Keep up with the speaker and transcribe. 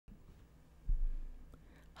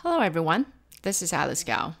Hello everyone, this is Alice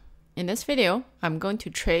Gao. In this video, I'm going to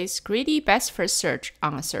trace greedy best first search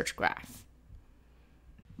on a search graph.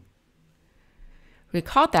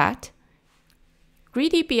 Recall that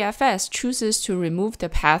greedy BFS chooses to remove the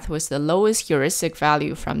path with the lowest heuristic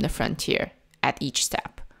value from the frontier at each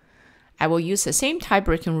step. I will use the same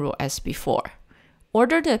tie-breaking rule as before.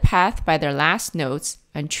 Order the path by their last nodes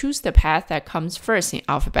and choose the path that comes first in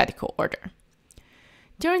alphabetical order.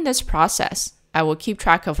 During this process, I will keep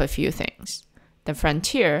track of a few things: the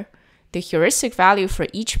frontier, the heuristic value for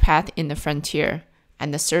each path in the frontier,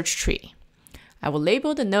 and the search tree. I will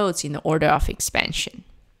label the nodes in the order of expansion.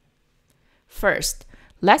 First,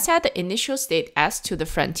 let's add the initial state S to the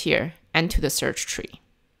frontier and to the search tree.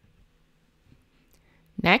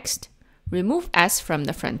 Next, remove S from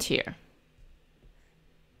the frontier.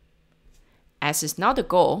 S is not the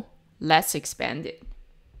goal, let's expand it.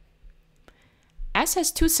 S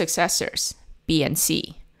has two successors, B and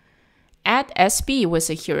C. Add SB with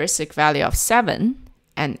a heuristic value of 7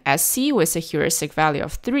 and SC with a heuristic value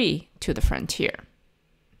of 3 to the frontier.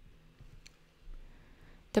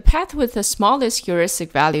 The path with the smallest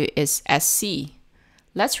heuristic value is SC.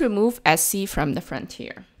 Let's remove SC from the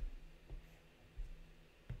frontier.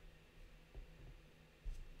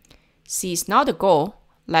 C is not the goal,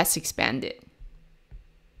 let's expand it.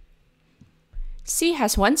 C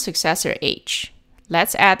has one successor H.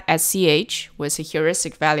 Let's add SCH with a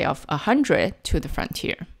heuristic value of 100 to the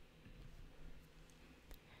frontier.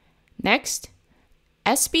 Next,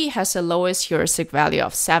 SB has the lowest heuristic value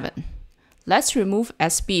of 7. Let's remove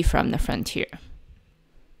SB from the frontier.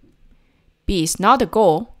 B is not the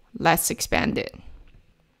goal, let's expand it.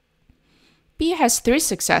 B has three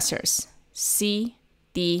successors, C,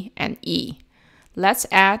 D, and E. Let's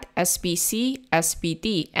add SBC,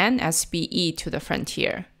 SBD, and SBE to the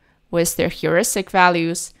frontier, with their heuristic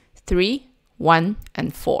values 3, 1,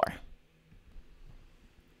 and 4.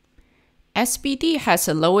 SBD has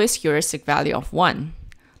the lowest heuristic value of 1.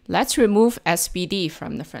 Let's remove SBD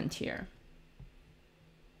from the frontier.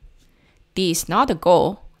 D is not a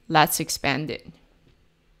goal, let's expand it.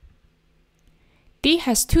 D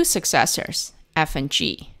has two successors, F and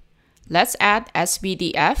G. Let's add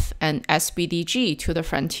SBDF and SBDG to the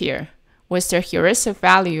frontier, with their heuristic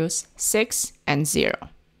values 6 and 0.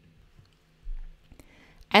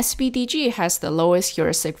 SBDG has the lowest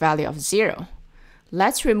heuristic value of 0.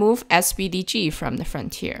 Let's remove SBDG from the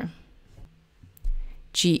frontier.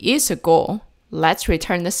 G is a goal. Let's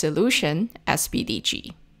return the solution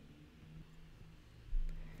SBDG.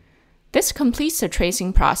 This completes the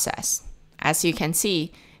tracing process. As you can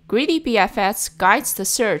see, greedy BFS guides the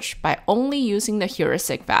search by only using the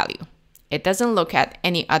heuristic value. It doesn't look at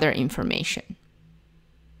any other information.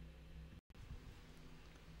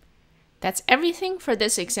 That's everything for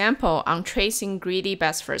this example on tracing greedy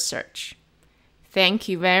best first search. Thank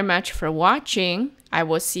you very much for watching. I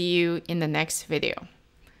will see you in the next video.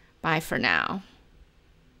 Bye for now.